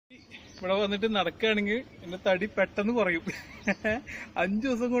ഇവിടെ വന്നിട്ട് നടക്കുകയാണെങ്കിൽ എന്റെ തടി പെട്ടെന്ന് കുറയും. 5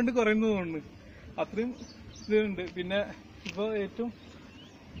 ദിവസം കൊണ്ട് കുറയുന്നു തോന്നുന്നു. അത്രയും ഇതുണ്ട്. പിന്നെ ഇപ്പൊ ഏറ്റവും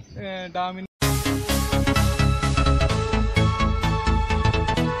ഡാമിന്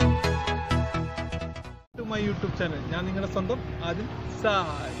മൈ യൂട്യൂബ് ചാനൽ. ഞാൻ നിങ്ങളുടെ സ്വന്തം ആദിൽ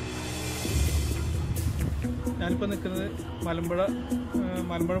സായ്. ഞാനിപ്പോൾ നിൽക്കുന്നത്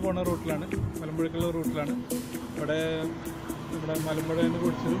മലമ്പുഴ പോണ റൂട്ടിലാണ്, മലമ്പുഴക്കുള്ള റൂട്ടിലാണ്. ഇവിടെ മലമ്പുഴയിൽ നിന്ന്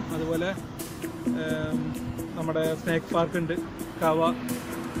കുടിച്ചതും അതുപോലെ നമ്മുടെ സ്നേക്ക് പാർക്ക് ഉണ്ട്, കവ,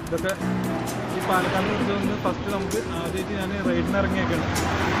 ഇതൊക്കെ ഈ പാലക്കാട് കുറിച്ചൊന്ന് ഫസ്റ്റ് നമുക്ക് ആദ്യമായിട്ട് ഞാൻ റൈഡിന് ഇറങ്ങിയൊക്കെയാണ്.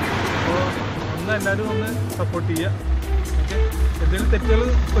 അപ്പോൾ ഒന്ന് എല്ലാവരും ഒന്ന് സപ്പോർട്ട് ചെയ്യുക. ഓക്കെ, എന്തെങ്കിലും തെറ്റുകൾ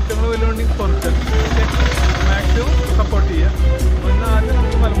കുറ്റങ്ങൾ വല്ലതും ഉണ്ടെങ്കിൽ കുറച്ച് ഓക്കെ മാക്സിമം സപ്പോർട്ട് ചെയ്യുക. ഒന്ന് ആദ്യം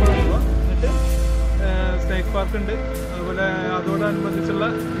നമുക്ക് മലമ്പുഴ പോവാം, എന്നിട്ട് സ്നേക്ക് പാർക്ക് ഉണ്ട്, അതുപോലെ അതോടനുബന്ധിച്ചുള്ള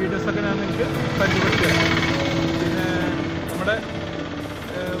വീഡിയോസൊക്കെ ഞാൻ എനിക്ക് പരിചയപ്പെടുത്തുകയാണ്. പിന്നെ നമ്മുടെ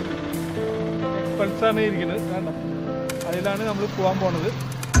എക്സ്പൾസാണ് ഇരിക്കുന്നത്, വേണ്ട അതിലാണ് നമ്മൾ പോകാൻ പോണത്.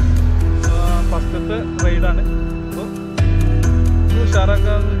 ഫസ്റ്റത്തെ റൈഡാണ്. അപ്പോൾ ഒന്ന്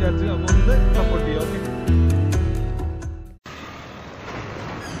ഉഷാറാക്കാമെന്ന് വിചാരിച്ചു. അപ്പോൾ ഒന്ന് സപ്പോർട്ട് ചെയ്യുക. ഓക്കെ,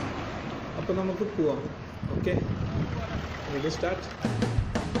 അപ്പോൾ നമുക്ക് പോവാം. Okay, ready, start.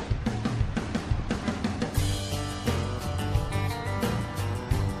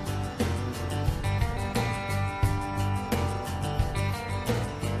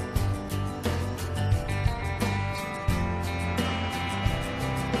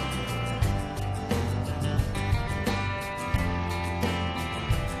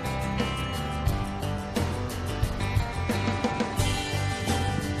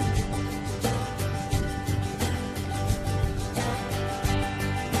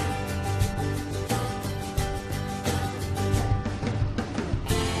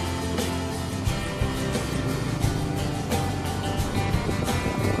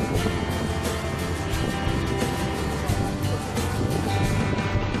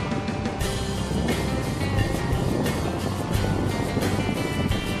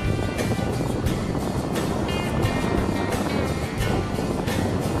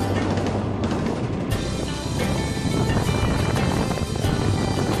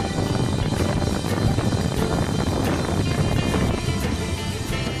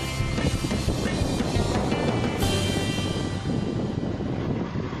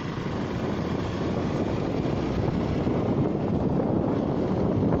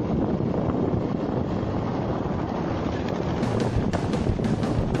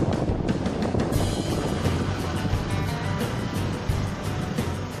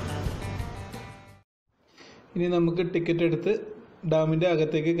 ഇനി നമുക്ക് ടിക്കറ്റ് എടുത്ത് ഡാമിൻ്റെ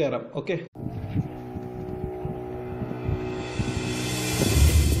അകത്തേക്ക് കയറാം. ഓക്കെ,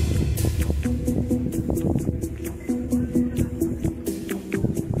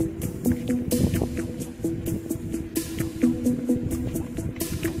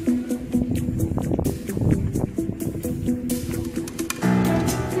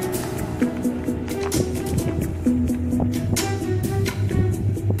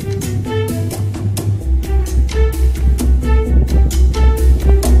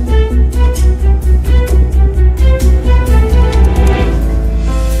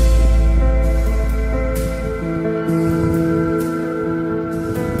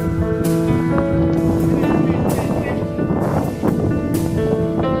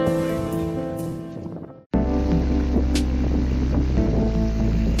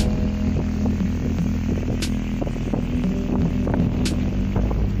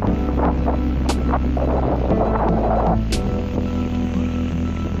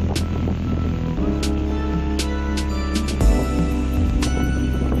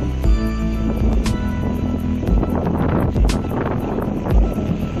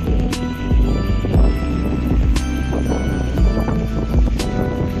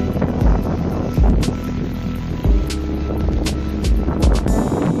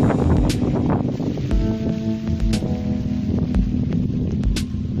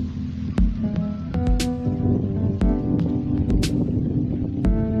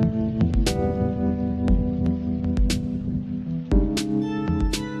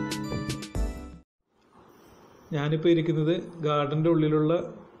 ഞാനിപ്പോൾ ഇരിക്കുന്നത് ഗാർഡൻ്റെ ഉള്ളിലുള്ള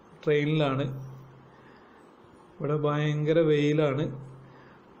ട്രെയിനിലാണ്. ഇവിടെ ഭയങ്കര വെയിലാണ്.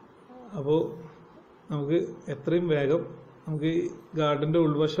 അപ്പോൾ നമുക്ക് എത്രയും വേഗം നമുക്ക് ഈ ഗാർഡൻ്റെ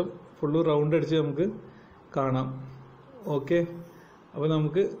ഉൾവശം ഫുള്ള് റൗണ്ട് അടിച്ച് നമുക്ക് കാണാം. ഓക്കെ, അപ്പോൾ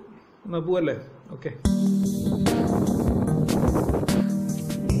നമുക്ക് എന്നാൽ പോവല്ലേ? ഓക്കെ,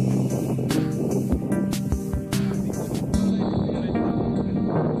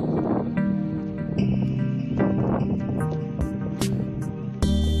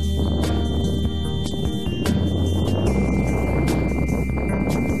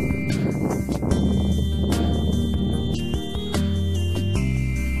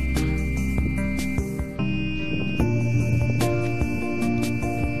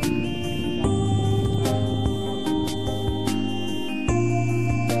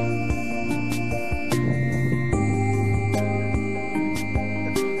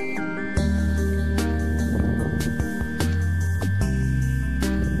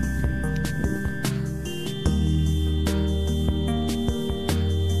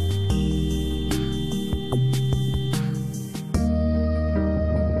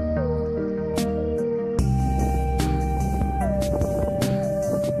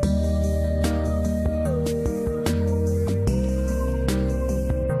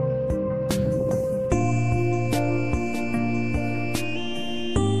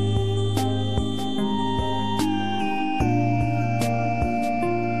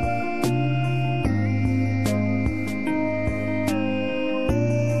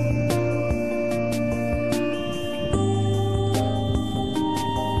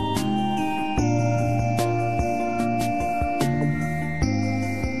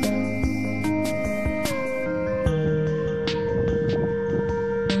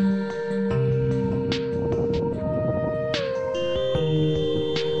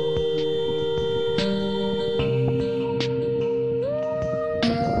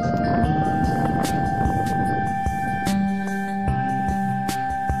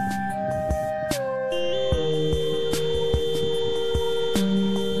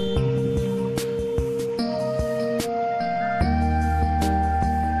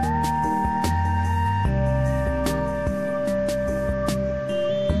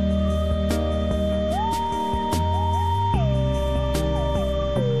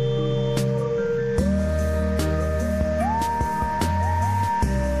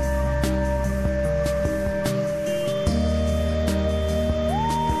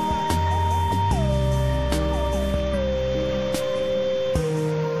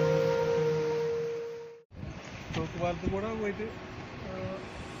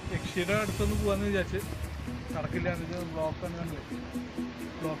 യക്ഷിയുടെ അടുത്തൊന്ന് പോകാമെന്ന് വിചാരിച്ച് നടക്കില്ല. എന്നിട്ട് ബ്ലോക്കാണ് കണ്ടില്ലേ,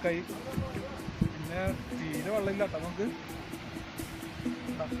 ബ്ലോക്കായി. പിന്നെ തീരെ വെള്ളമില്ല കേട്ടോ നമുക്ക്.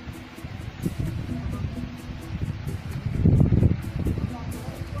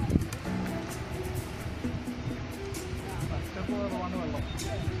 പച്ചപ്പ് കുറവാണ് വെള്ളം.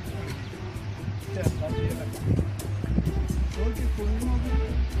 എന്താ ചെയ്യണ്ട, നോക്കി ഫുൾ നോക്കി.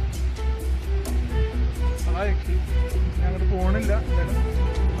 അതാ യക്ഷി. ഞങ്ങോട്ട് പോണില്ല.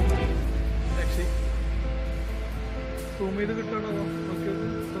 യക്ഷി സൂം ചെയ്ത് കിട്ടണോ? നോക്കി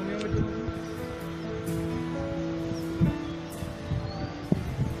സൂം ചെയ്യാൻ പറ്റുമോ?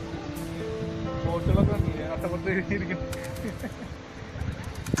 ബോട്ടുകളൊക്കെ ഉണ്ടല്ലേ അട്ടപ്പുറത്ത് എഴുതിയിരിക്കും.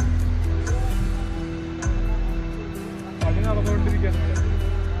 പണി നടന്നുകൊണ്ടിരിക്കുകയാണ്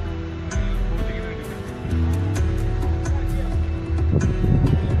ബോട്ടിങ്ങിന് വേണ്ടിയിട്ട്.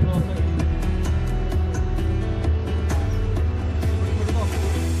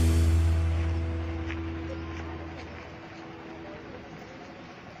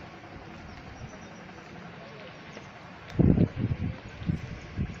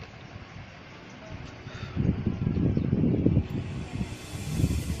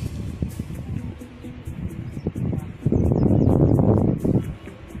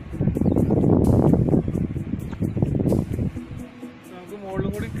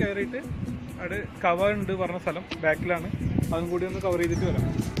 മുകളിലും കൂടി കയറിയിട്ട് അവിടെ കവ ഉണ്ട് പറഞ്ഞ സ്ഥലം ബാക്കിലാണ്. അതും കൂടി ഒന്ന് കവർ ചെയ്തിട്ട് വരാം.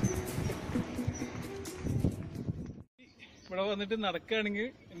 ഇവിടെ വന്നിട്ട് നടക്കുകയാണെങ്കിൽ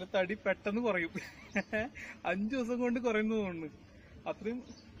എൻ്റെ തടി പെട്ടെന്ന് കുറയും. 5 ദിവസം കൊണ്ട് കുറയുന്നു തോന്നുന്നു. അത്രയും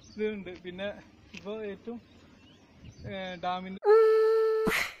ഇതുണ്ട്. പിന്നെ ഇപ്പോൾ ഏറ്റവും ഡാമിൻ്റെ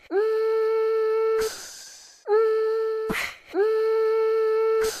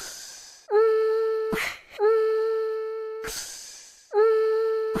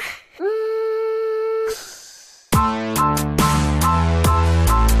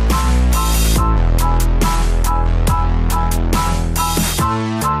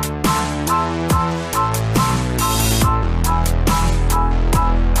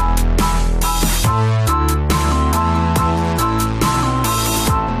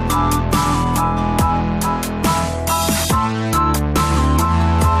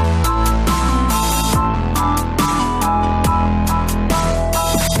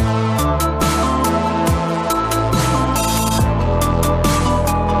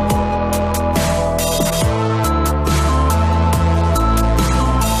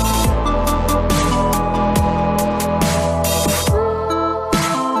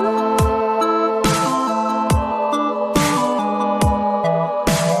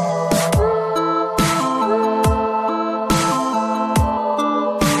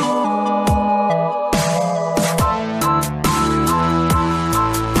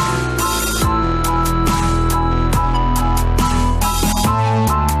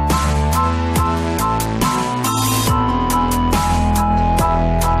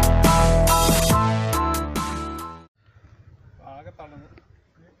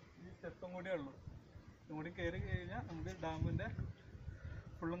സ്റ്റെപ്പും കൂടിയേ ഉള്ളൂ. ഇതും കൂടി കയറി കഴിഞ്ഞാൽ നമുക്ക് ഡാമിൻ്റെ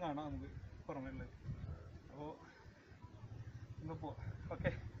ഫുള്ളും കാണാം നമുക്ക് പുറമേയുള്ളത്. അപ്പോൾ ഇന്ന് പോവാം.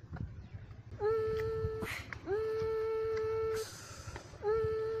 ഓക്കെ.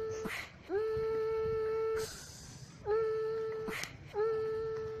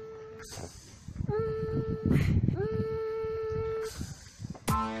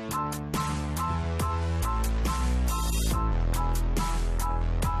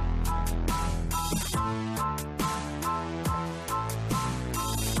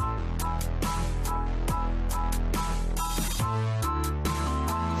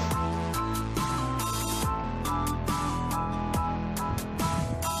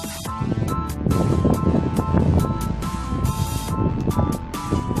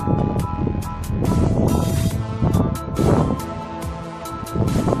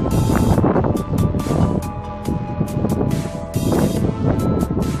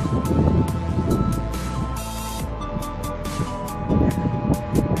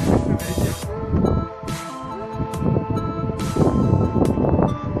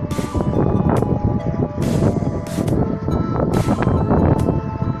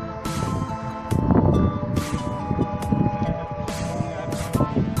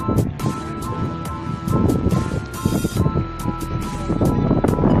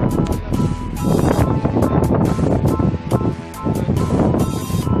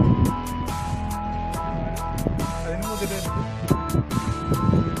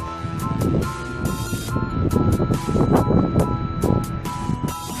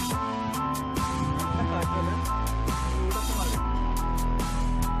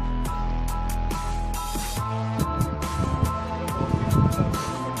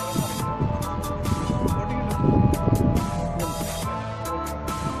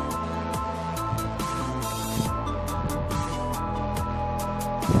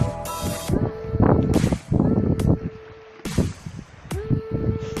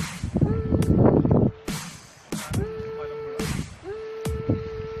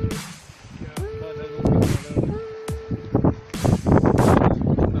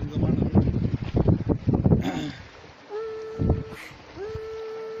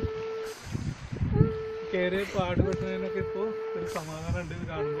 കയറി പാടുപെട്ടുന്നതിനൊക്കെ ഇപ്പോൾ ഒരു സമാധാനം ഉണ്ട്. ഇത്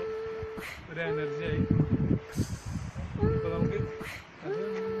കാണുമ്പോൾ ഒരു എനർജി ആയി. അപ്പോൾ നമുക്ക് അത്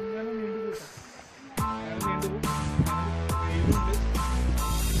ഇങ്ങനെ നീണ്ടു പോകാം. അങ്ങനെ നീണ്ടു പോകും. വെയിലുണ്ട്.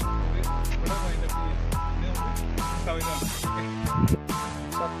 ഇവിടെ വൈൻഡപ്പ് ചെയ്യാം. ഇനി നമുക്ക് കവിതാണ്.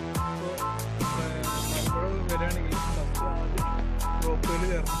 അപ്പോൾ മലമ്പുഴ വരികയാണെങ്കിൽ ഫസ്റ്റ് ആദ്യം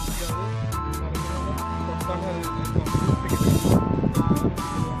റോപ്പുകളിൽ കയറണം. അത് തൊട്ടാണ് അത് ടിക്കറ്റ്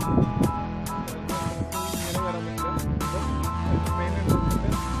ഇങ്ങനെ വരാൻ പറ്റില്ല. അപ്പോൾ മെയിൻ എൻട്രൻസിൻ്റെ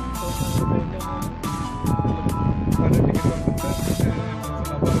പല ടിക്കറ്റ്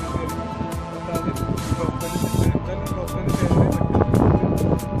അപ്പോൾ ആദ്യം റോപ്പുകളിൽ എന്തായാലും റോപ്പുകളിൽ കയറിയേ പറ്റും.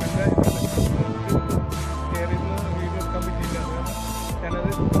 കയറിയിരുന്ന് വീഡിയോ എടുക്കാൻ പറ്റിയില്ല. അതുകാരണം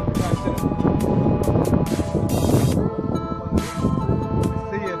ഞാനത് കാണിച്ചത് മിസ്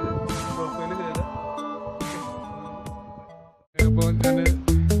ചെയ്യരുത്. റോപ്പുകളിൽ കയറുക. അപ്പോൾ ഞാൻ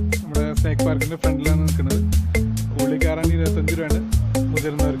നമ്മുടെ സ്നേക്ക് പാർക്കിൻ്റെ ഫ്രണ്ടിലാണ് നിൽക്കുന്നത്. ഉള്ളിൽ കയറാൻ 25 രൂപയാണ്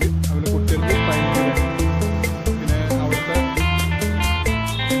മുതിർന്നവർക്ക്. അതുപോലെ കുട്ടികൾക്ക് 15 രൂപയാണ്. പിന്നെ അവിടുത്തെ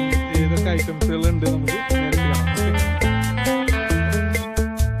ഏതൊക്കെ ഐറ്റംസുകളുണ്ട് നമുക്ക് നേരിട്ട് കാണാം.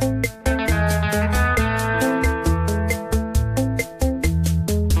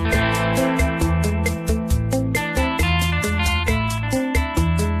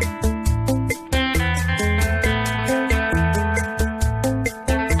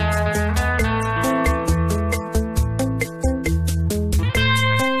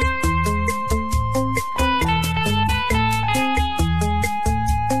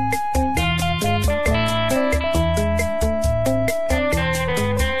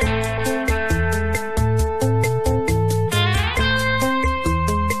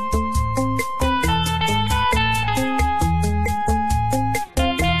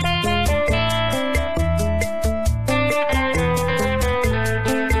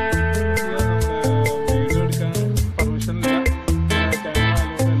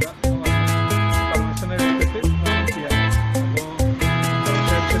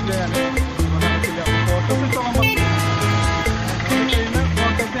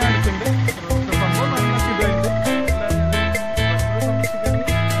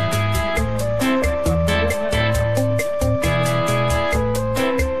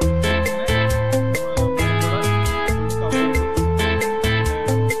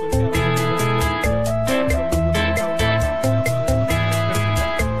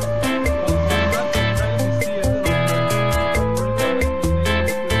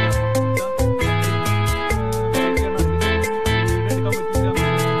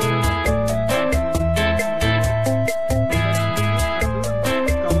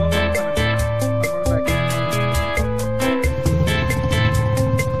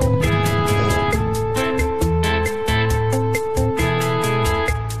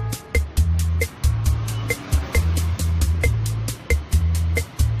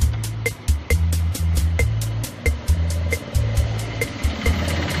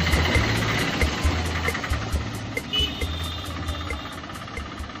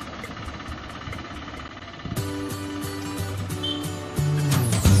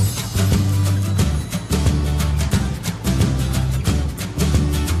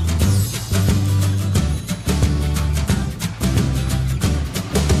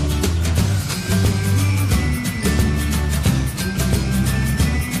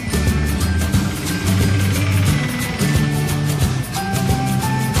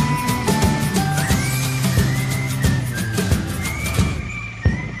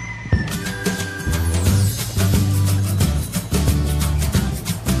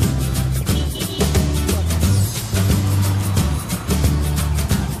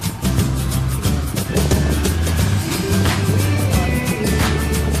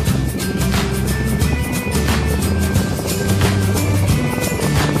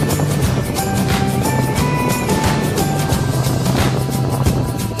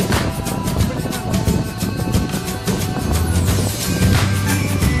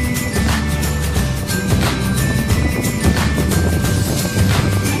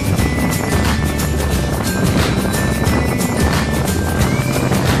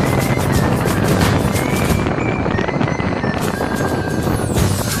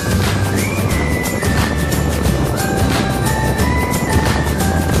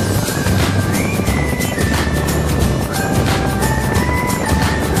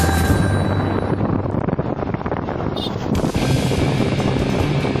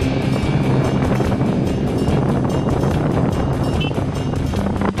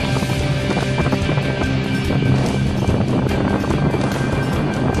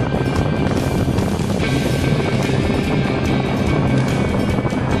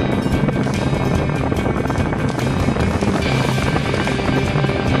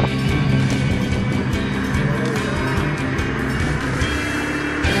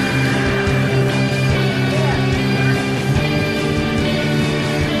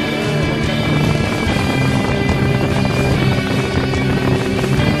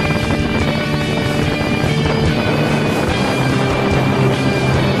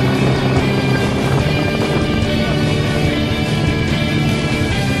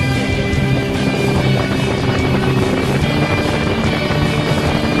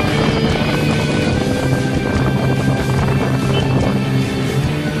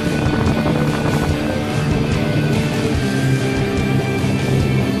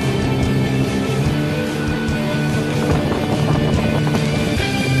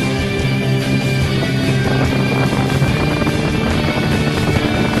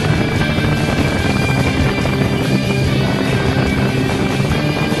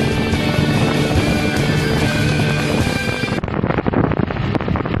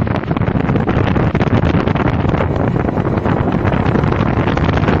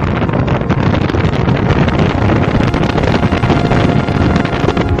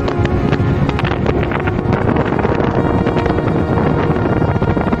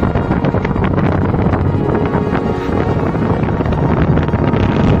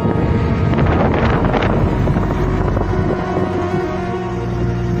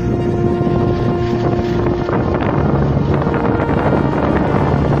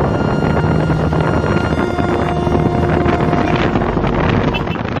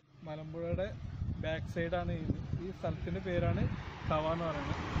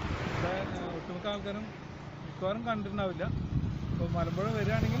 പറയുന്നത്. ഇവിടെ ഒട്ടുമിക്ക ആൾക്കാരും മിക്കവാറും കണ്ടിട്ടുണ്ടാവില്ല. അപ്പോൾ മലമ്പുഴ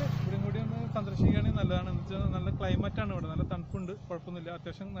വരികയാണെങ്കിൽ ഇവിടെയും കൂടി ഒന്ന് സന്ദർശിക്കുകയാണെങ്കിൽ നല്ലതാണ്. എന്ന് വെച്ചാൽ നല്ല ക്ലൈമറ്റാണ് ഇവിടെ, നല്ല തണുപ്പുണ്ട്, കുഴപ്പമൊന്നുമില്ല,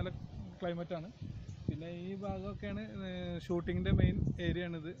 അത്യാവശ്യം നല്ല ക്ലൈമറ്റാണ്. പിന്നെ ഈ ഭാഗമൊക്കെയാണ് ഷൂട്ടിങ്ങിൻ്റെ മെയിൻ ഏരിയ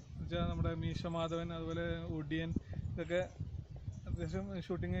ആണിത്. എന്ന് വെച്ചാൽ നമ്മുടെ മീശ മാധവൻ അതുപോലെ ഒടിയൻ ഇതൊക്കെ അത്യാവശ്യം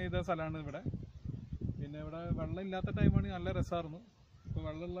ഷൂട്ടിങ് ചെയ്ത സ്ഥലമാണ് ഇവിടെ. പിന്നെ ഇവിടെ വെള്ളം ഇല്ലാത്ത ടൈമാണെങ്കിൽ നല്ല രസമായിരുന്നു. ഇപ്പോൾ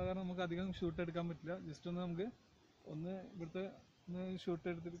വെള്ളമുള്ള കാരണം നമുക്ക് അധികം ഷൂട്ട് എടുക്കാൻ പറ്റില്ല. ജസ്റ്റ് ഒന്ന് നമുക്ക് ഇവിടുത്തെ ഒന്ന് ഷൂട്ട്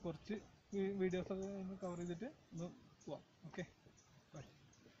എടുത്തിട്ട് കുറച്ച് വീഡിയോസൊക്കെ ഒന്ന് കവർ ചെയ്തിട്ട് ഒന്ന് പോവാം. Okay, by.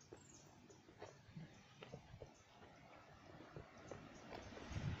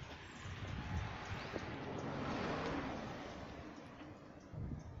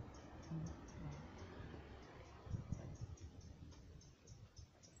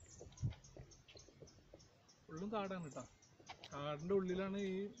 ഫുള്ളും കാടാണ് കേട്ടോ. കാടിൻ്റെ ഉള്ളിലാണ്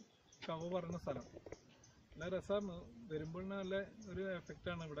ഈ കവ പറയുന്ന സ്ഥലം. നല്ല രസമാണ്, വരുമ്പോൾ നല്ല ഒരു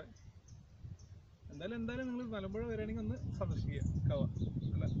എഫക്റ്റാണ് ഇവിടെ. എന്തായാലും നിങ്ങൾ മലമ്പുഴ വരികയാണെങ്കിൽ ഒന്ന് സന്ദർശിക്കുക കവ.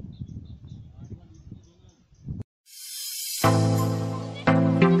 അല്ല